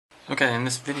Okay, in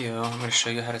this video I'm going to show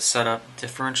you how to set up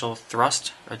differential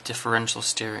thrust or differential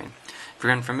steering. If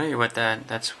you're unfamiliar with that,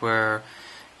 that's where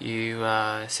you,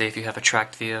 say if you have a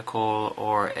tracked vehicle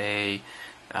or a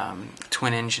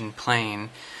twin engine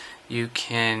plane, you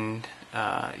can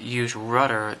use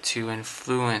rudder to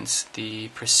influence the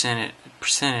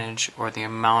percentage or the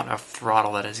amount of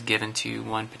throttle that is given to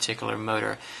one particular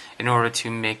motor in order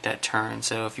to make that turn.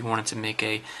 So if you wanted to make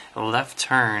a left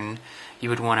turn, you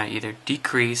would want to either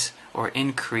decrease or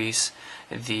increase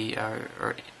the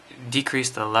or decrease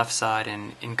the left side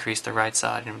and increase the right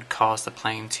side, and it would cause the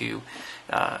plane to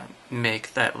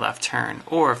make that left turn.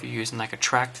 Or if you're using like a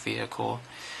tracked vehicle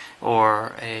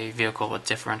or a vehicle with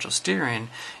differential steering,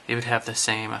 it would have the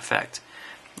same effect.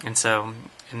 And so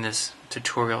in this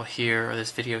tutorial here, or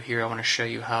this video here, I want to show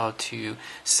you how to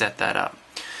set that up.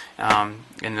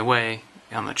 And the way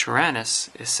on the Taranis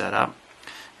is set up,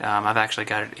 I've actually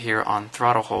got it here on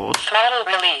throttle hold. Throttle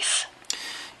release.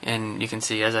 And you can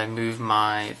see as I move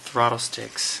my throttle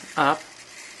sticks up,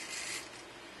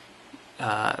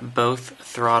 both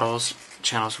throttles,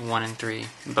 channels 1 and 3,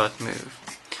 both move.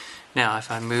 Now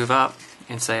if I move up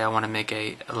and say I want to make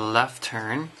a left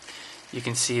turn, you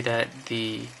can see that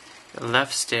the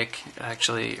left stick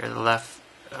actually, or the left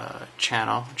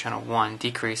channel 1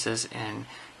 decreases and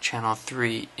channel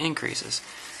 3 increases.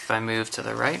 If I move to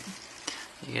the right,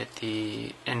 you get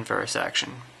the inverse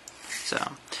action. So,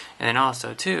 and then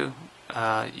also too,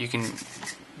 you can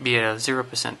be at a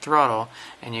 0% throttle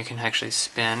and you can actually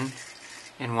spin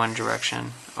in one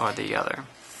direction or the other.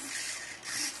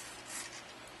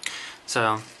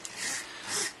 So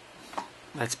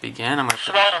let's begin. I'm going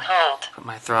to put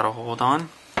my throttle hold on,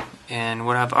 and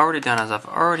what I've already done is I've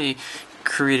already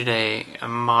created a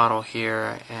model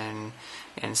here and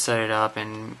set it up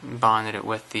and bonded it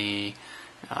with the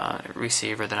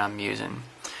receiver that I'm using.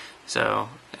 So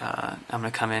I'm going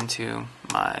to come into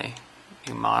my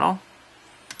new model.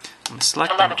 I'm going to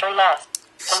select telemetry lost.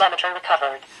 Telemetry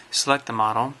recovered. Select the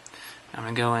model. I'm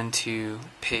going to go into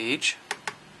Page,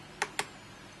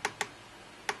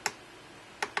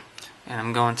 and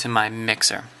I'm going to my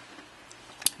mixer.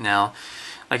 Now,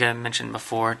 like I mentioned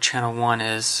before, channel 1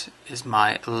 is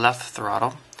my left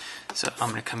throttle. So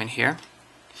I'm going to come in here.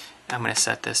 I'm going to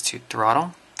set this to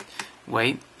throttle,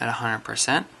 weight at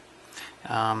 100%.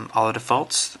 All the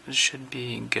defaults should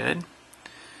be good.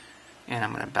 And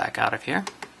I'm going to back out of here.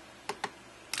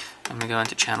 I'm going to go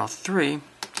into channel 3.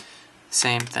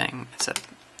 Same thing, except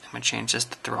I'm going to change this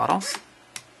to throttle.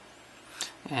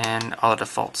 And all the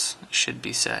defaults should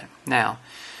be set. Now,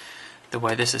 the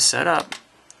way this is set up,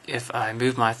 if I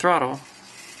move my throttle,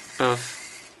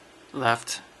 both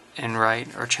left and right,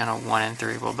 or channel 1 and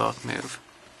 3, will both move.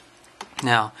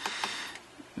 Now,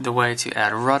 the way to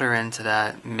add rudder into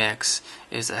that mix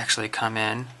is to actually come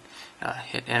in,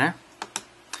 hit enter,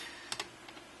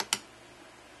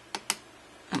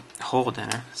 hold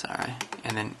enter, sorry,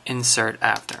 and then insert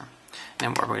after.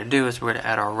 And what we're going to do is we're going to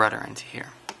add our rudder into here.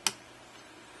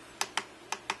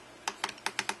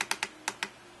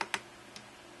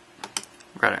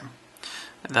 Rudder.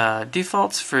 The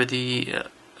defaults for the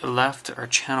left or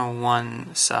channel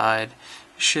 1 side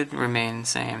should remain the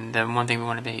same. The one thing we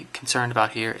want to be concerned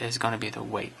about here is going to be the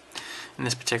weight. In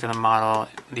this particular model,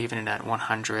 leaving it at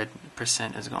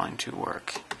 100% is going to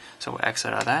work. So we'll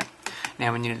exit out of that.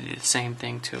 Now we need to do the same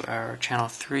thing to our channel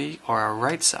 3 or our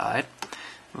right side.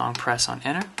 Long press on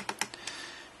enter.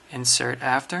 Insert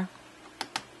after.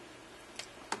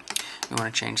 We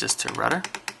want to change this to rudder.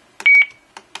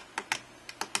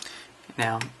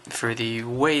 Now, for the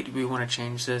weight, we want to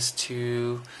change this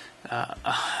to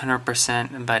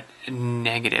 100%, but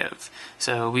negative.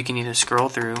 So we can either scroll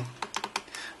through,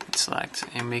 select,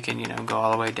 and we can go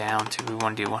all the way down to we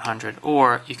want to do 100,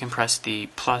 or you can press the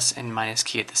plus and minus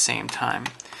key at the same time,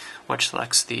 which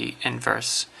selects the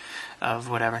inverse of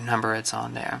whatever number it's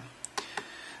on there.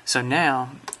 So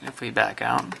now, if we back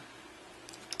out,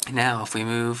 now if we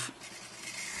move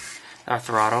our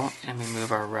throttle and we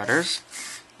move our rudders,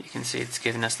 you can see it's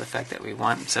giving us the effect that we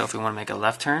want. So if we want to make a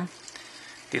left turn,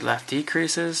 the left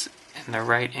decreases and the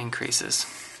right increases.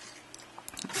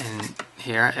 And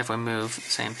here, if we move,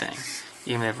 same thing.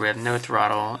 Even if we have no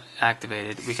throttle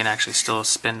activated, we can actually still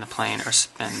spin the plane or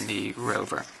spin the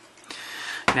rover.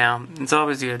 Now, it's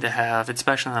always good to have,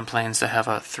 especially on planes, to have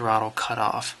a throttle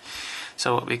cutoff.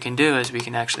 So what we can do is we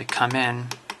can actually come in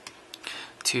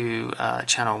to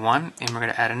channel 1, and we're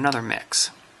going to add another mix.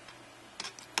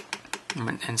 I'm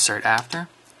going to insert after,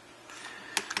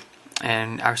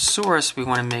 and our source, we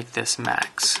want to make this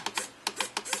max,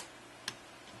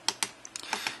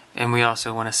 and we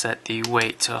also want to set the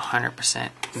weight to 100%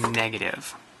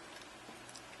 negative.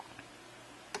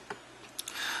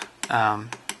 And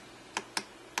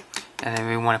then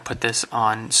we want to put this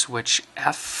on switch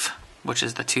F, which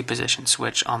is the 2-position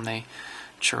switch on the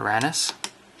Taranis.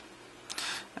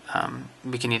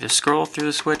 We can either scroll through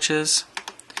the switches,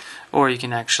 or you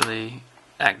can actually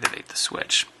activate the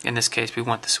switch. In this case, we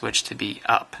want the switch to be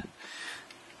up.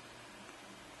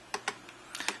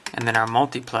 And then our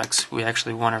multiplex, we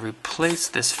actually want to replace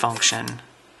this function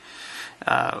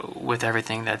with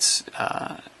everything that's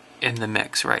in the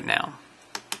mix right now.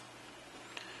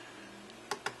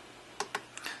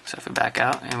 So if we back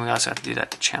out, and we also have to do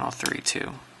that to channel 3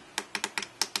 too.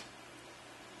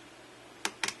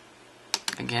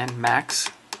 Again, max.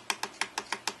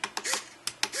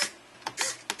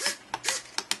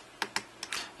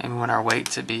 And we want our weight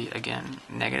to be, again,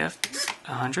 negative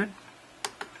 100.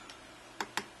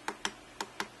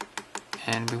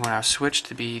 And we want our switch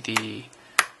to be the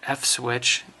F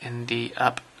switch in the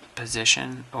up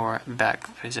position or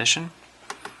back position.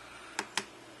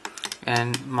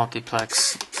 And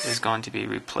multiplex is going to be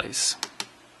replace.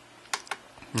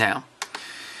 Now,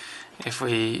 if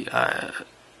we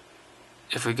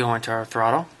go into our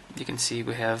throttle, you can see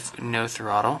we have no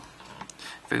throttle.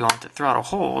 If we go into throttle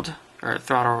hold or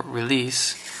throttle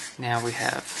release, now we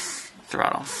have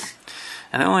throttle.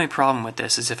 And the only problem with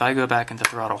this is if I go back into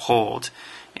throttle hold,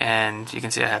 and you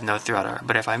can see I have no throttle.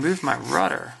 But if I move my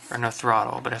rudder, or no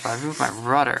throttle, but if I move my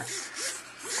rudder,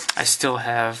 I still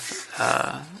have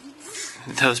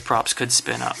those props could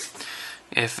spin up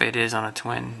if it is on a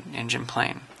twin engine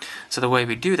plane. So the way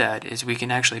we do that is we can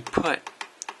actually put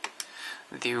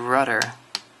the rudder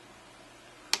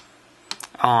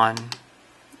on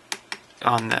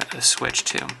the switch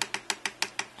too.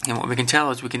 And what we can tell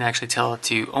is we can actually tell it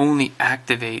to only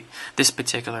activate this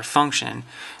particular function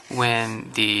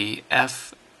when the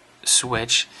F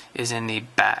switch is in the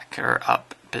back or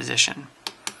up position.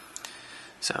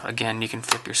 So again, you can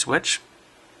flip your switch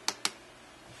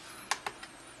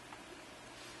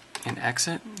and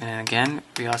exit. And again,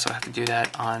 we also have to do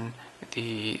that on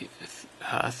the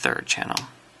third channel.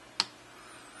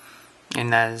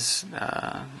 And that is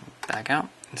back out.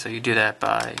 And so you do that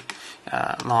by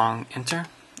long enter,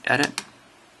 edit,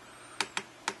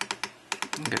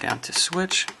 and go down to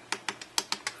switch.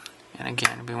 And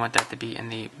again, we want that to be in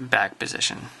the back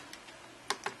position.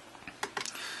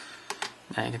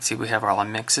 Now you can see we have all our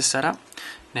mixes set up.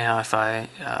 Now if I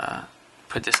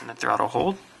put this in the throttle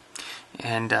hold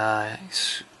and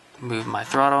move my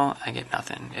throttle, I get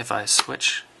nothing. If I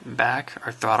switch back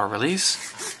or throttle release,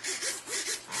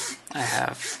 I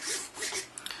have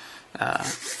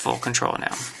full control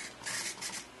now.